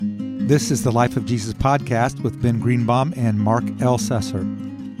This is the Life of Jesus podcast with Ben Greenbaum and Mark Elsesser.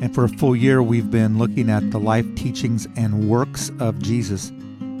 And for a full year, we've been looking at the life, teachings, and works of Jesus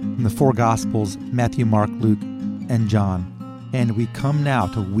from the four Gospels, Matthew, Mark, Luke, and John. And we come now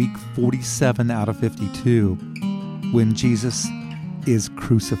to week 47 out of 52, when Jesus is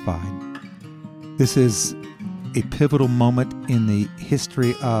crucified. This is a pivotal moment in the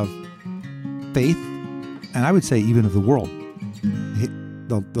history of faith, and I would say even of the world.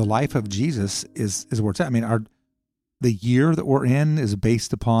 The life of Jesus is where it's at. I mean, the year that we're in is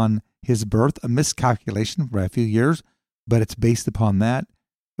based upon his birth, a miscalculation by a few years, but it's based upon that.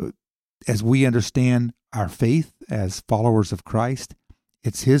 As we understand our faith as followers of Christ,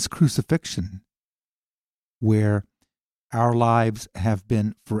 it's his crucifixion where our lives have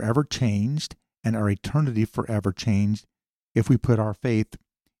been forever changed and our eternity forever changed if we put our faith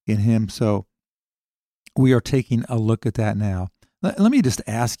in him. So we are taking a look at that now. Let me just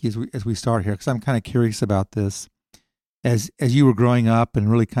ask you as we start here, because I'm kind of curious about this. As you were growing up and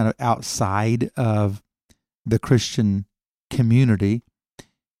really kind of outside of the Christian community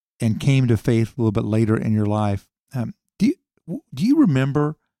and came to faith a little bit later in your life, do you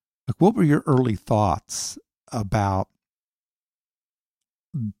remember, like, what were your early thoughts about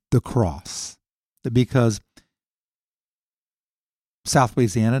the cross? Because South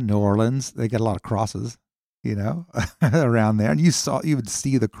Louisiana, New Orleans, they got a lot of crosses, around there. And you would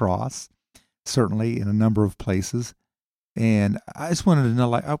see the cross, certainly, in a number of places. And I just wanted to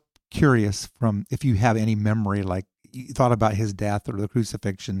know, I'm curious from if you have any memory, like you thought about his death or the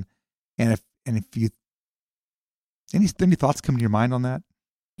crucifixion, and if you any thoughts come to your mind on that?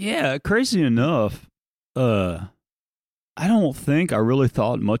 Yeah, crazy enough, I don't think I really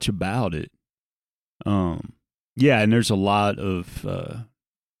thought much about it. Yeah, and there's a lot of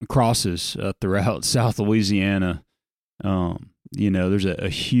crosses throughout South Louisiana. There's a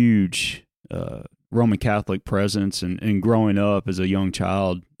huge Roman Catholic presence, and growing up as a young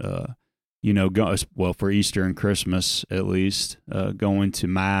child, for Easter and Christmas at least, going to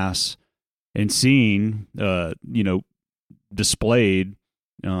Mass and seeing, displayed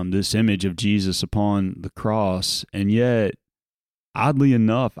this image of Jesus upon the cross. And yet, oddly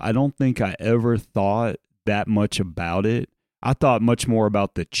enough, I don't think I ever thought that much about it. I thought much more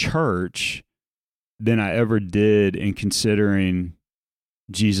about the church than I ever did in considering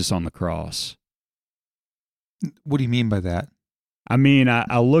Jesus on the cross. What do you mean by that? I mean,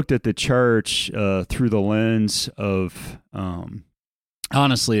 I looked at the church through the lens of,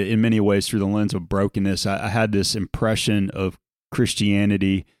 honestly, in many ways, through the lens of brokenness. I had this impression of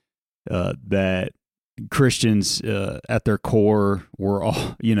Christianity that Christians at their core were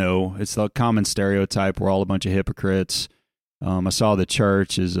all, it's the common stereotype, we're all a bunch of hypocrites. I saw the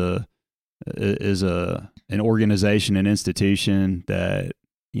church as an organization, an institution that,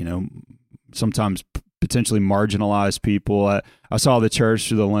 sometimes potentially marginalized people. I saw the church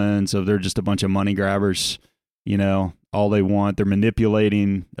through the lens of they're just a bunch of money grabbers, all they want. They're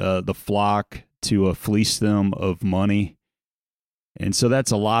manipulating the flock to fleece them of money. And so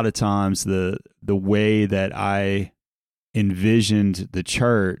that's a lot of times the way that I envisioned the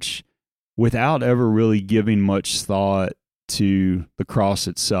church without ever really giving much thought to the cross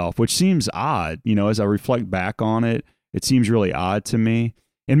itself, which seems odd. As I reflect back on it, it seems really odd to me.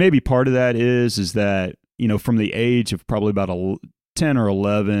 And maybe part of that is that, from the age of probably about 10 or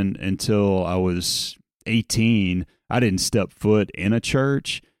 11 until I was 18, I didn't step foot in a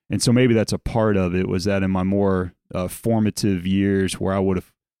church. And so maybe that's a part of it, was that in my more formative years where I would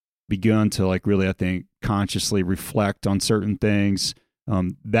have begun to really, I think, consciously reflect on certain things,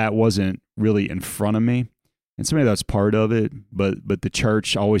 that wasn't really in front of me. And so maybe that's part of it, but the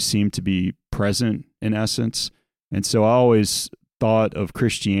church always seemed to be present in essence. And so I always thought of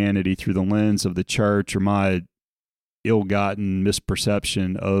Christianity through the lens of the church, or my ill-gotten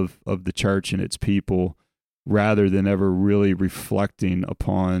misperception of the church and its people, rather than ever really reflecting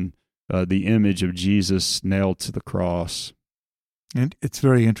upon the image of Jesus nailed to the cross. And it's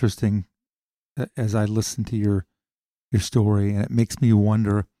very interesting as I listen to your story, and it makes me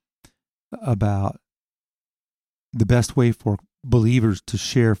wonder about the best way for believers to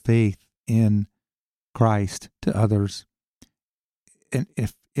share faith in Christ to others. And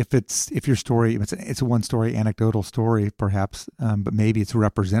if your story, it's a one story, anecdotal story perhaps, but maybe it's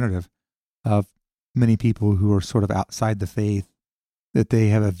representative of many people who are sort of outside the faith, that they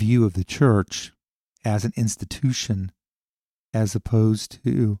have a view of the church as an institution as opposed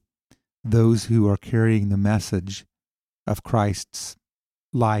to those who are carrying the message of Christ's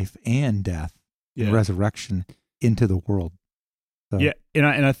life and death and resurrection into the world. So. Yeah,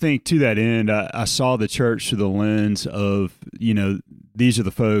 and I think to that end, I saw the church through the lens of, these are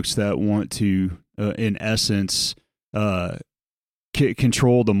the folks that want to, in essence,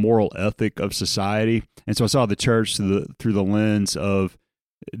 control the moral ethic of society. And so I saw the church through the lens of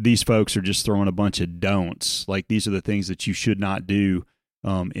these folks are just throwing a bunch of don'ts. Like, these are the things that you should not do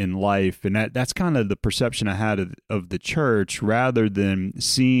in life. And that's kind of the perception I had of the church, rather than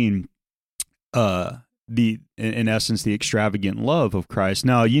seeing in essence, the extravagant love of Christ.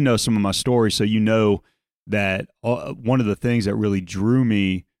 Now, some of my story, so that one of the things that really drew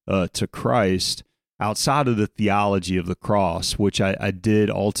me to Christ, outside of the theology of the cross, which I did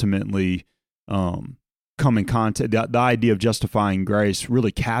ultimately come in contact, the idea of justifying grace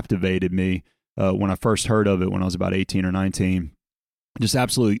really captivated me when I first heard of it when I was about 18 or 19. Just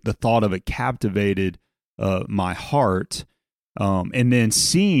absolutely, the thought of it captivated my heart. And then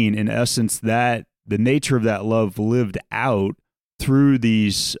seeing, in essence, that the nature of that love lived out through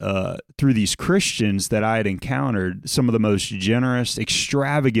these Christians that I had encountered, some of the most generous,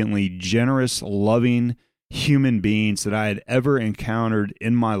 extravagantly generous, loving human beings that I had ever encountered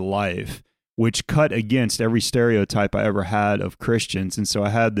in my life, which cut against every stereotype I ever had of Christians. And so I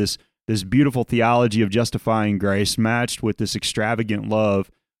had this beautiful theology of justifying grace matched with this extravagant love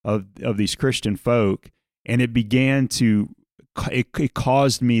of these Christian folk, and it began to it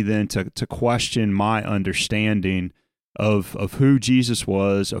caused me then to question my understanding of who Jesus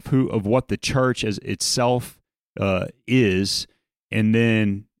was, of what the church as itself is, and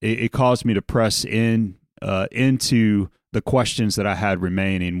then it caused me to press into the questions that I had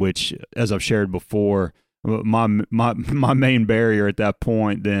remaining, which, as I've shared before, my main barrier at that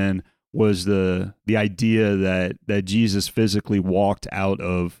point then was the idea that Jesus physically walked out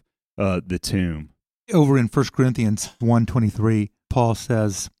of the tomb. Over in 1 Corinthians 1:23, Paul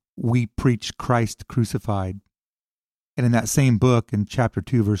says, we preach Christ crucified. And in that same book, in chapter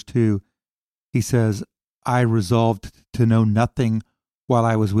 2, verse 2, he says, I resolved to know nothing while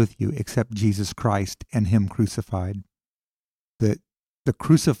I was with you except Jesus Christ and him crucified. The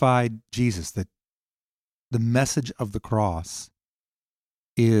crucified Jesus, the message of the cross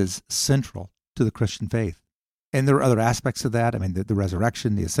is central to the Christian faith. And there are other aspects of that. I mean, the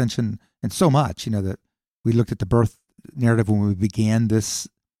resurrection, the ascension, and so much, that we looked at the birth narrative when we began this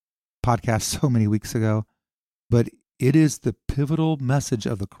podcast so many weeks ago. But it is the pivotal message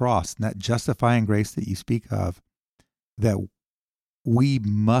of the cross and that justifying grace that you speak of that we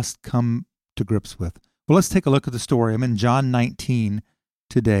must come to grips with. Well, let's take a look at the story. I'm in John 19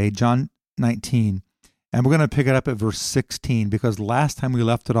 today, John 19, and we're going to pick it up at verse 16, because last time we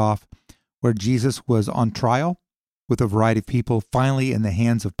left it off where Jesus was on trial with a variety of people, finally in the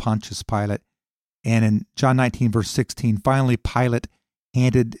hands of Pontius Pilate. And in John 19, verse 16, finally Pilate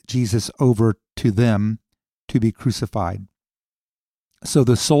handed Jesus over to them to be crucified. So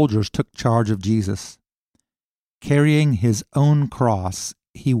the soldiers took charge of Jesus. Carrying his own cross,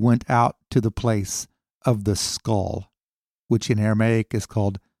 he went out to the place of the skull, which in Aramaic is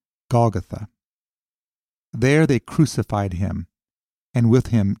called Golgotha. There they crucified him, and with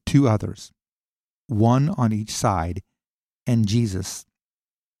him 2 others, one on each side, and Jesus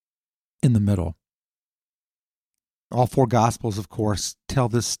in the middle. All 4 Gospels, of course, tell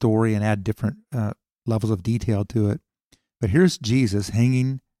this story and add different levels of detail to it. But here's Jesus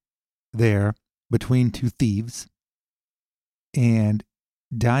hanging there between 2 thieves and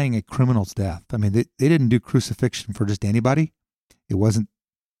dying a criminal's death. I mean, they didn't do crucifixion for just anybody. It wasn't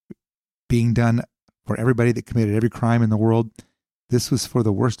being done for everybody that committed every crime in the world. This was for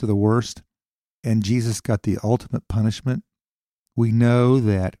the worst of the worst, and Jesus got the ultimate punishment. We know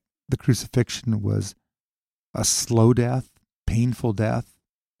that the crucifixion was a slow death, painful death,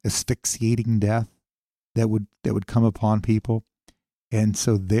 asphyxiating death that would come upon people. And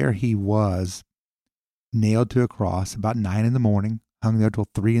so there he was, nailed to a cross about 9 a.m, hung there till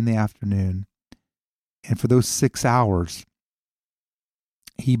 3 p.m. And for those 6 hours,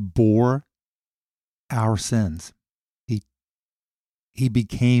 he bore our sins. He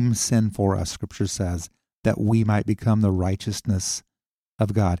became sin for us, Scripture says, that we might become the righteousness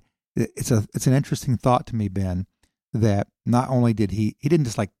of God. It's an interesting thought to me, Ben, that not only did he didn't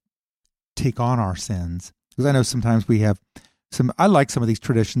just like take on our sins, because I know sometimes we have I like some of these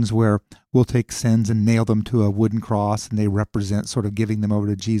traditions where we'll take sins and nail them to a wooden cross, and they represent sort of giving them over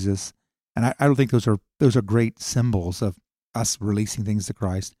to Jesus. And I don't think those are great symbols of us releasing things to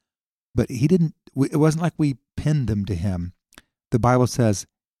Christ. But it wasn't like we pinned them to him. The Bible says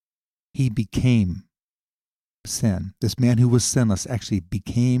he became sin. This man who was sinless actually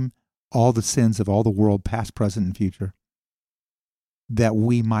became all the sins of all the world, past, present, and future, that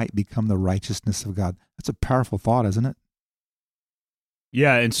we might become the righteousness of God. That's a powerful thought, isn't it?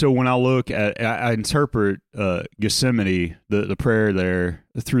 Yeah, and so when I look at, I interpret Gethsemane, the prayer there,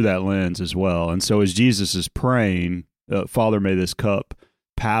 through that lens as well. And so as Jesus is praying, Father, may this cup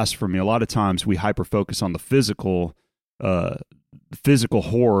pass from me. A lot of times we hyper focus on the physical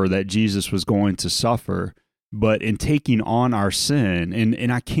horror that Jesus was going to suffer, but in taking on our sin,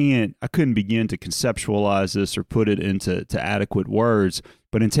 and I couldn't begin to conceptualize this or put it into adequate words,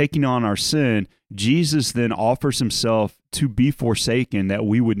 but in taking on our sin, Jesus then offers himself to be forsaken that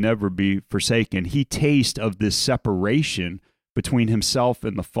we would never be forsaken. He tastes of this separation between himself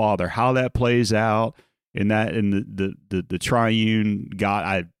and the Father. How that plays out in the triune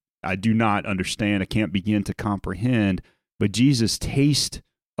God, I do not understand. I can't begin to comprehend. But Jesus tastes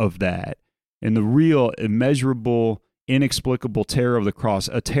of that. And the real, immeasurable, inexplicable terror of the cross,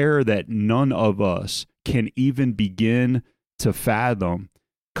 a terror that none of us can even begin to fathom,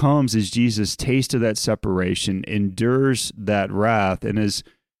 comes as Jesus tasted that separation, endures that wrath, and as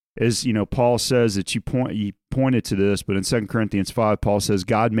Paul says that you pointed to this, but in 2 Corinthians 5, Paul says,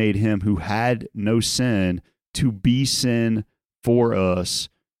 God made him who had no sin to be sin for us,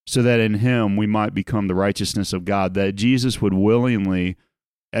 so that in him we might become the righteousness of God. That Jesus would willingly,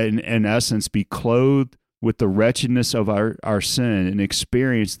 in essence, be clothed with the wretchedness of our sin and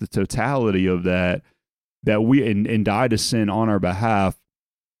experience the totality of that we and die to sin on our behalf,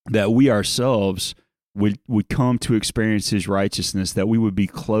 that we ourselves would come to experience his righteousness, that we would be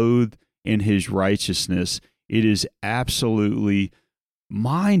clothed in his righteousness. It is absolutely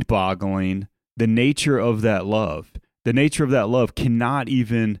mind-boggling, the nature of that love. The nature of that love cannot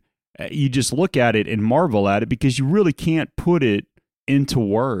even, you just look at it and marvel at it, because you really can't put it into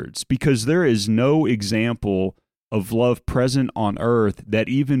words, because there is no example of love present on earth that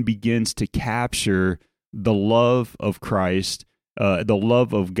even begins to capture the love of Christ, the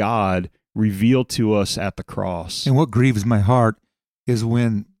love of God revealed to us at the cross. And what grieves my heart is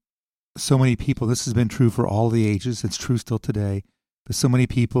when so many people, this has been true for all the ages, it's true still today, but so many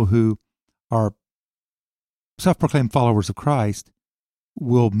people who are self-proclaimed followers of Christ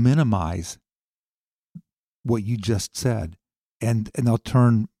will minimize what you just said, and they'll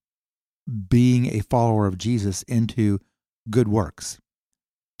turn being a follower of Jesus into good works,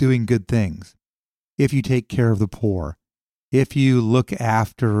 doing good things. If you take care of the poor, if you look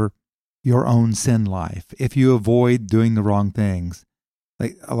after your own sin life, if you avoid doing the wrong things,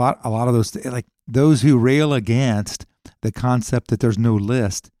 like a lot of those, like those who rail against the concept that there's no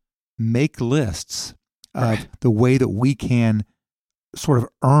list, make lists of the way that we can sort of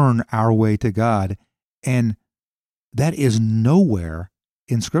earn our way to God, and that is nowhere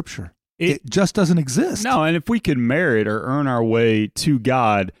in Scripture. It just doesn't exist. No, and if we could merit or earn our way to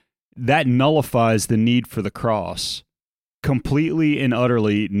God, that nullifies the need for the cross. Completely and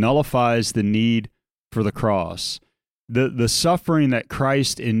utterly nullifies the need for the cross. The suffering that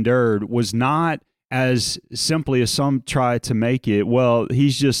Christ endured was not as simply as some try to make it. Well,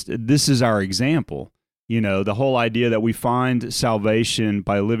 this is our example. The whole idea that we find salvation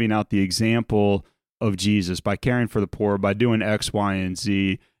by living out the example of Jesus, by caring for the poor, by doing X, Y, and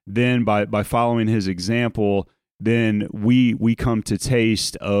Z, then by following his example, then we come to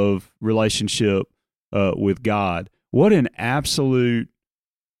taste of relationship with God. What an absolute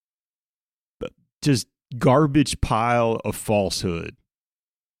just garbage pile of falsehood.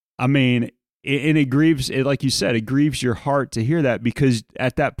 I mean, and it grieves, like you said, it grieves your heart to hear that, because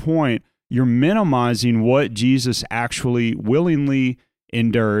at that point, you're minimizing what Jesus actually willingly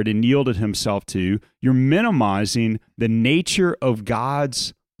endured and yielded himself to. You're minimizing the nature of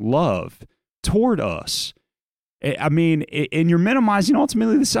God's love toward us. I mean, and you're minimizing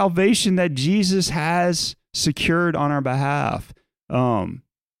ultimately the salvation that Jesus has secured on our behalf. And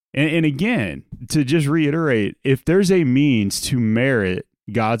again, to just reiterate, if there's a means to merit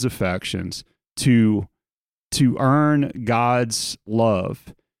God's affections, to earn God's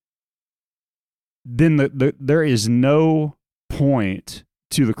love, then there is no point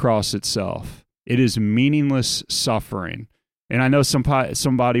to the cross itself. It is meaningless suffering. And I know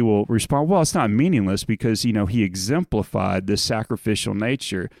somebody will respond, well, it's not meaningless because, he exemplified this sacrificial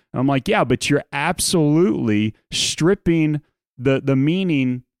nature. And I'm like, yeah, but you're absolutely stripping the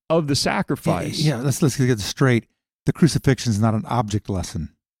meaning of the sacrifice. Yeah, let's get this straight. The crucifixion is not an object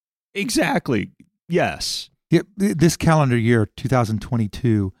lesson. Exactly. Yes. Yeah, this calendar year,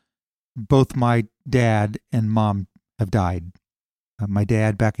 2022, both my dad and mom have died. My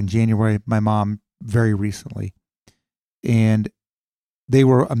dad back in January, my mom very recently. And they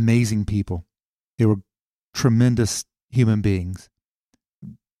were amazing people. They were tremendous human beings.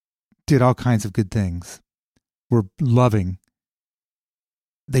 Did all kinds of good things. Were loving.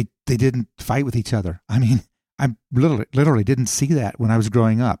 They didn't fight with each other. I mean, I literally didn't see that when I was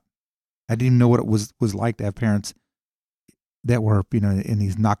growing up. I didn't even know what it was like to have parents that were, in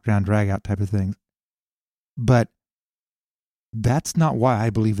these knockdown, drag out type of things. But that's not why I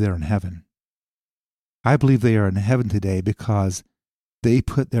believe they're in heaven. I believe they are in heaven today because they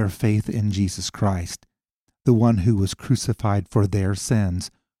put their faith in Jesus Christ, the one who was crucified for their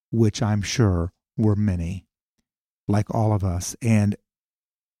sins, which I'm sure were many, like all of us. And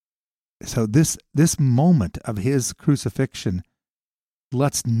so this moment of his crucifixion,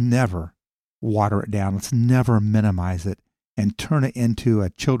 let's never water it down. Let's never minimize it and turn it into a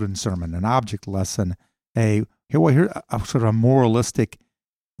children's sermon, an object lesson, a sort of a moralistic,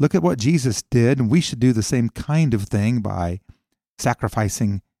 look at what Jesus did, and we should do the same kind of thing by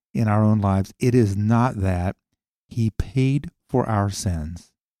sacrificing in our own lives. It is not that. He paid for our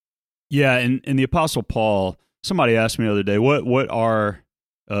sins. Yeah, and the Apostle Paul, somebody asked me the other day, what are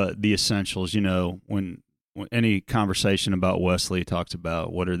the essentials? When any conversation about Wesley talks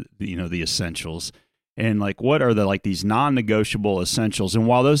about what are the essentials, and what are these non-negotiable essentials? And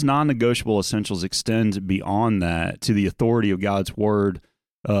while those non-negotiable essentials extend beyond that to the authority of God's word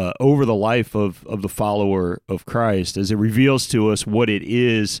over the life of the follower of Christ, as it reveals to us what it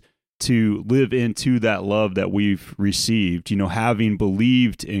is to live into that love that we've received, having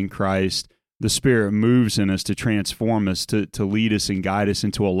believed in Christ, the Spirit moves in us to transform us, to lead us and guide us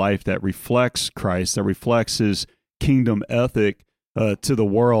into a life that reflects Christ, that reflects his kingdom ethic to the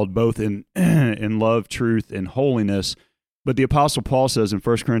world, both in love, truth, and holiness. But the Apostle Paul says in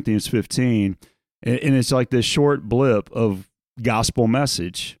 1 Corinthians 15, and it's like this short blip of gospel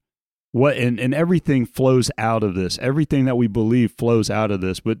message, and everything flows out of this. Everything that we believe flows out of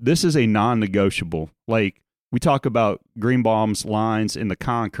this. But this is a non-negotiable. Like we talk about Greenbaum's lines in the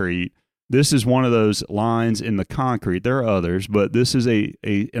concrete. This is one of those lines in the concrete. There are others, but this is an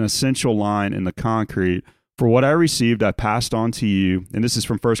essential line in the concrete. For what I received, I passed on to you. And this is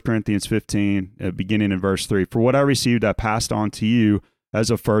from 1 Corinthians 15, beginning in verse 3. For what I received, I passed on to you as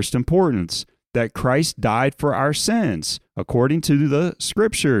of first importance, that Christ died for our sins, according to the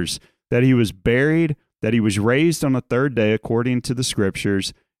Scriptures, that he was buried, that he was raised on the third day, according to the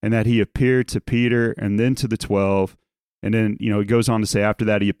Scriptures, and that he appeared to Peter and then to the 12. And then, it goes on to say after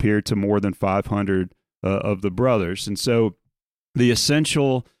that he appeared to more than 500 of the brothers. And so the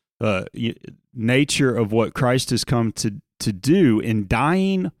essential nature of what Christ has come to do in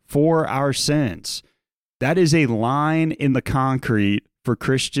dying for our sins, that is a line in the concrete for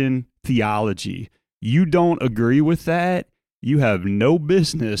Christian theology. You don't agree with that, you have no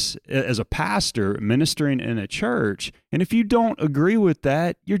business as a pastor ministering in a church. And if you don't agree with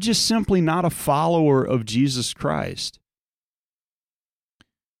that, you're just simply not a follower of Jesus Christ.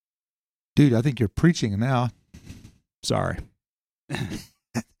 Dude, I think you're preaching now. Sorry.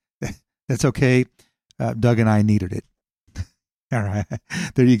 That's okay. Doug and I needed it. All right,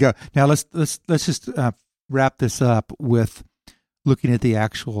 there you go. Now let's just wrap this up with looking at the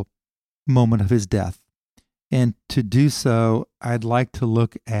actual moment of his death. And to do so, I'd like to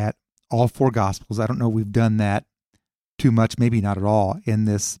look at all four Gospels. I don't know if we've done that too much, maybe not at all, in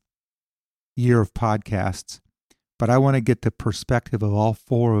this year of podcasts. But I want to get the perspective of all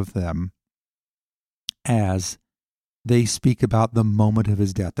four of them as they speak about the moment of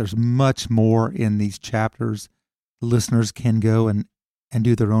his death. There's much more in these chapters. Listeners can go and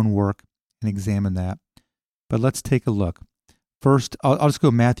do their own work and examine that. But let's take a look. First, I'll just go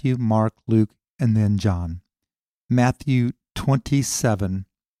Matthew, Mark, Luke, and then John. Matthew 27,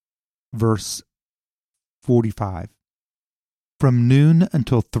 verse 45. From noon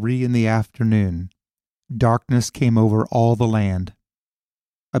until 3 in the afternoon, darkness came over all the land.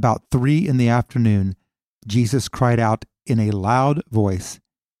 About 3 in the afternoon, Jesus cried out in a loud voice,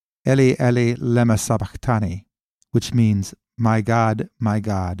 Eli, Eli, lema sabachthani, which means, my God,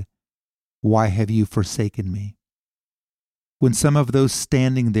 why have you forsaken me? When some of those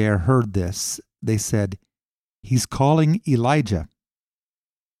standing there heard this, they said, He's calling Elijah.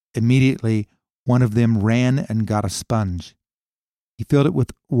 Immediately, one of them ran and got a sponge. He filled it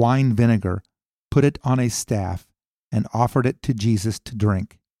with wine vinegar, put it on a staff, and offered it to Jesus to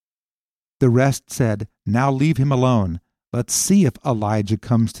drink. The rest said, Now leave him alone. Let's see if Elijah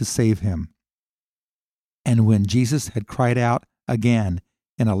comes to save him. And when Jesus had cried out again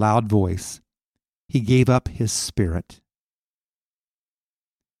in a loud voice, he gave up his spirit.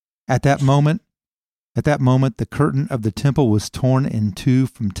 At that moment, the curtain of the temple was torn in two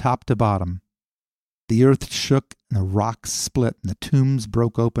from top to bottom. The earth shook, and the rocks split, and the tombs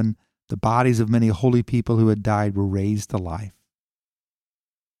broke open. The bodies of many holy people who had died were raised to life.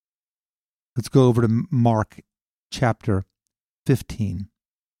 Let's go over to Mark chapter 15.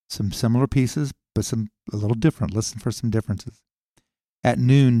 Some similar pieces, but a little different. Listen for some differences. At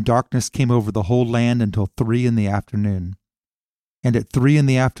noon, darkness came over the whole land until 3 in the afternoon. And at 3 in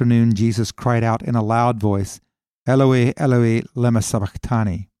the afternoon, Jesus cried out in a loud voice, Eloi, Eloi, lema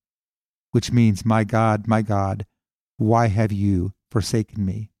sabachthani, which means, my God, why have you forsaken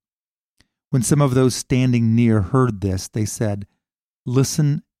me? When some of those standing near heard this, they said,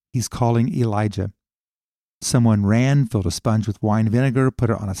 Listen, he's calling Elijah. Someone ran, filled a sponge with wine vinegar, put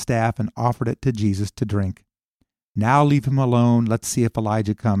it on a staff, and offered it to Jesus to drink. Now leave him alone. Let's see if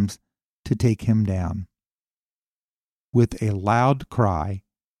Elijah comes to take him down. With a loud cry,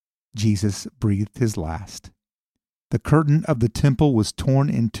 Jesus breathed his last. The curtain of the temple was torn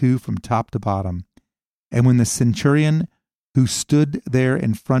in two from top to bottom. And when the centurion who stood there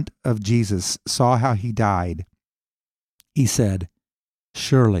in front of Jesus saw how he died, he said,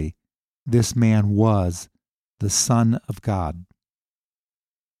 Surely this man was the Son of God.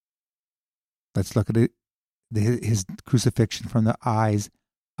 Let's look at it. His crucifixion from the eyes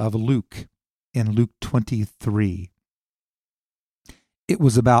of Luke in Luke 23. It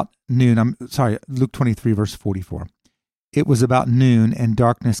was about noon. Luke 23, verse 44. It was about noon, and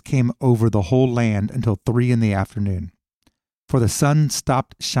darkness came over the whole land until 3 in the afternoon. For the sun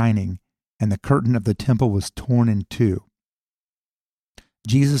stopped shining, and the curtain of the temple was torn in two.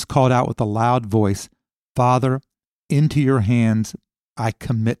 Jesus called out with a loud voice, Father, into your hands I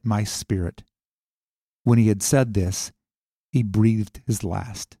commit my spirit. When he had said this, he breathed his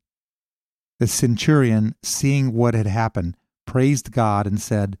last. The centurion, seeing what had happened, praised God and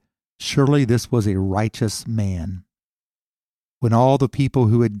said, Surely this was a righteous man. When all the people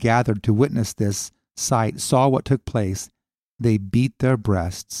who had gathered to witness this sight saw what took place, they beat their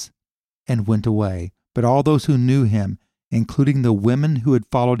breasts and went away. But all those who knew him, including the women who had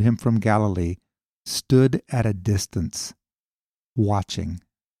followed him from Galilee, stood at a distance, watching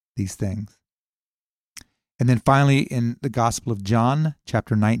these things. And then finally, in the Gospel of John,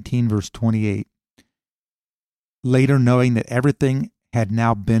 chapter 19, verse 28, later knowing that everything had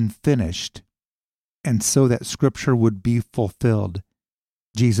now been finished, and so that Scripture would be fulfilled,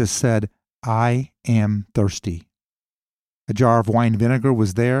 Jesus said, I am thirsty. A jar of wine vinegar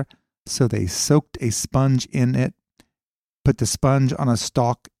was there, so they soaked a sponge in it, put the sponge on a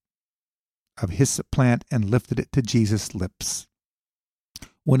stalk of hyssop plant, and lifted it to Jesus' lips.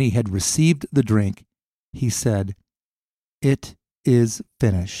 When he had received the drink, he said, It is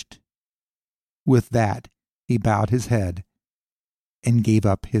finished. With that, he bowed his head and gave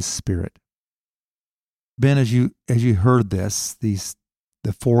up his spirit. Ben, as you heard this,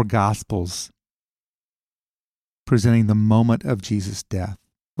 the four Gospels presenting the moment of Jesus' death,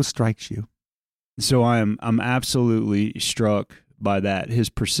 what strikes you? So I'm absolutely struck by that. His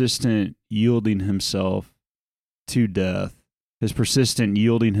persistent yielding himself to death, his persistent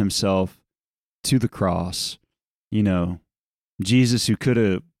yielding himself to the cross. Jesus, who could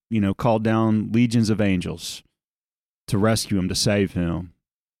have, called down legions of angels to rescue him, to save him.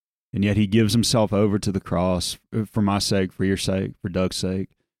 And yet he gives himself over to the cross for my sake, for your sake, for Doug's sake,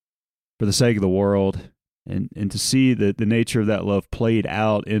 for the sake of the world. And to see the nature of that love played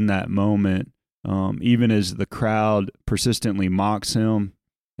out in that moment, even as the crowd persistently mocks him,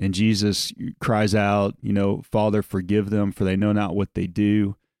 and Jesus cries out, Father, forgive them, for they know not what they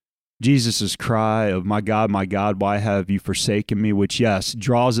do. Jesus' cry of, my God, why have you forsaken me? Which, yes,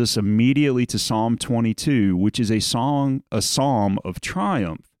 draws us immediately to Psalm 22, which is a psalm of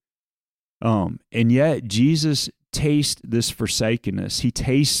triumph. And yet Jesus tastes this forsakenness. He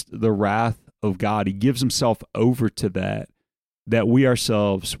tastes the wrath of God. He gives himself over to that we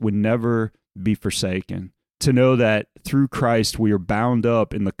ourselves would never be forsaken. To know that through Christ we are bound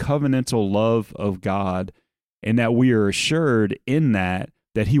up in the covenantal love of God, and that we are assured in that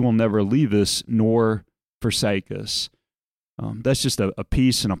he will never leave us nor forsake us. That's just a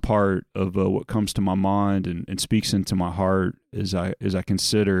piece and a part of what comes to my mind and speaks into my heart as I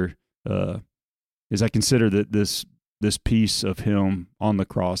consider that this piece of him on the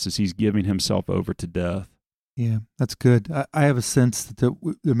cross as he's giving himself over to death. Yeah, that's good. I have a sense that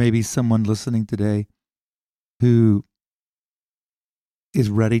there may be someone listening today who is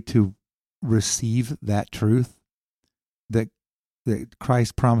ready to receive that truth, that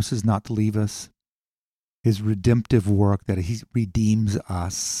Christ promises not to leave us, his redemptive work, that he redeems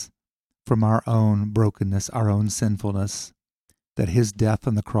us from our own brokenness, our own sinfulness, that his death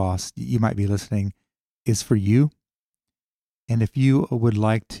on the cross, you might be listening, is for you. And if you would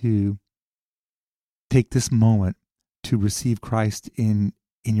like to take this moment to receive Christ in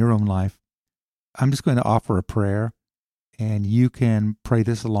your own life, I'm just going to offer a prayer, and you can pray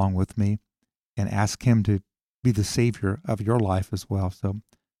this along with me and ask him to be the Savior of your life as well. So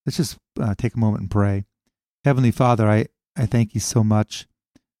Let's just take a moment and pray. Heavenly Father, I thank you so much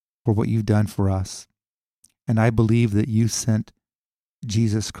for what you've done for us. And I believe that you sent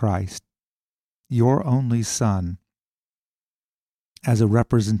Jesus Christ, your only Son, as a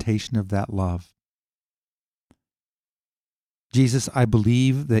representation of that love. Jesus, I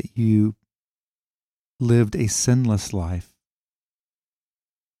believe that you lived a sinless life,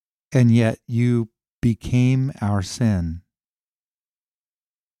 and yet you became our sin.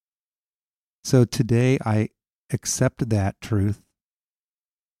 So today I accept that truth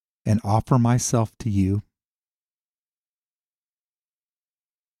and offer myself to you.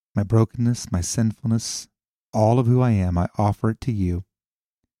 My brokenness, my sinfulness, all of who I am, I offer it to you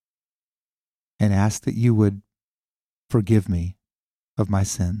and ask that you would forgive me of my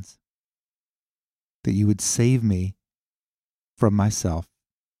sins, that you would save me from myself,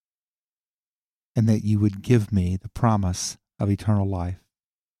 and that you would give me the promise of eternal life.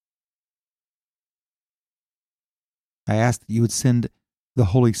 I ask that you would send the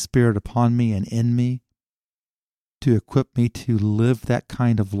Holy Spirit upon me and in me to equip me to live that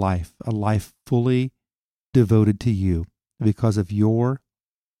kind of life, a life fully devoted to you because of your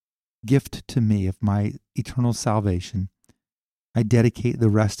gift to me of my eternal salvation. I dedicate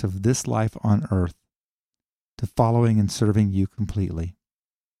the rest of this life on earth to following and serving you completely.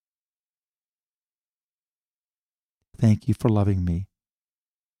 Thank you for loving me.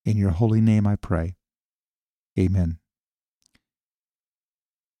 In your holy name I pray. Amen.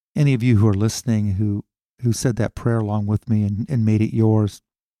 Any of you who are listening who said that prayer along with me and made it yours,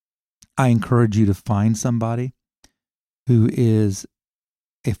 I encourage you to find somebody who is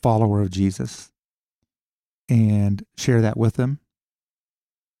a follower of Jesus and share that with them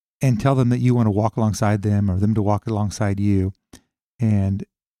and tell them that you want to walk alongside them or them to walk alongside you, and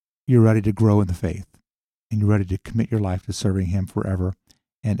you're ready to grow in the faith and you're ready to commit your life to serving him forever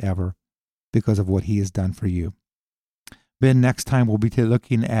and ever because of what he has done for you. Then next time we'll be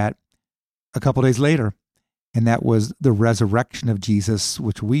looking at a couple days later, and that was the resurrection of Jesus,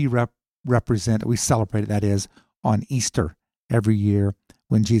 which we represent, we celebrate, that is, on Easter every year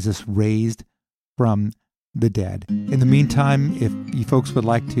when Jesus raised from the dead. In the meantime, if you folks would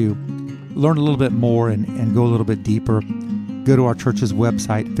like to learn a little bit more and go a little bit deeper, go to our church's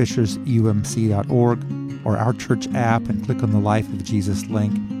website, fishersumc.org, or our church app and click on the Life of Jesus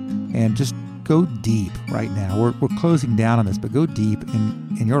link and just go deep right now. We're closing down on this, but go deep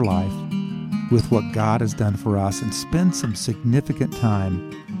in your life with what God has done for us and spend some significant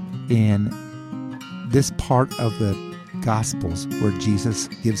time in this part of the Gospels where Jesus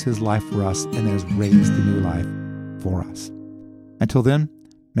gives his life for us and has raised a new life for us. Until then,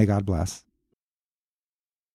 may God bless.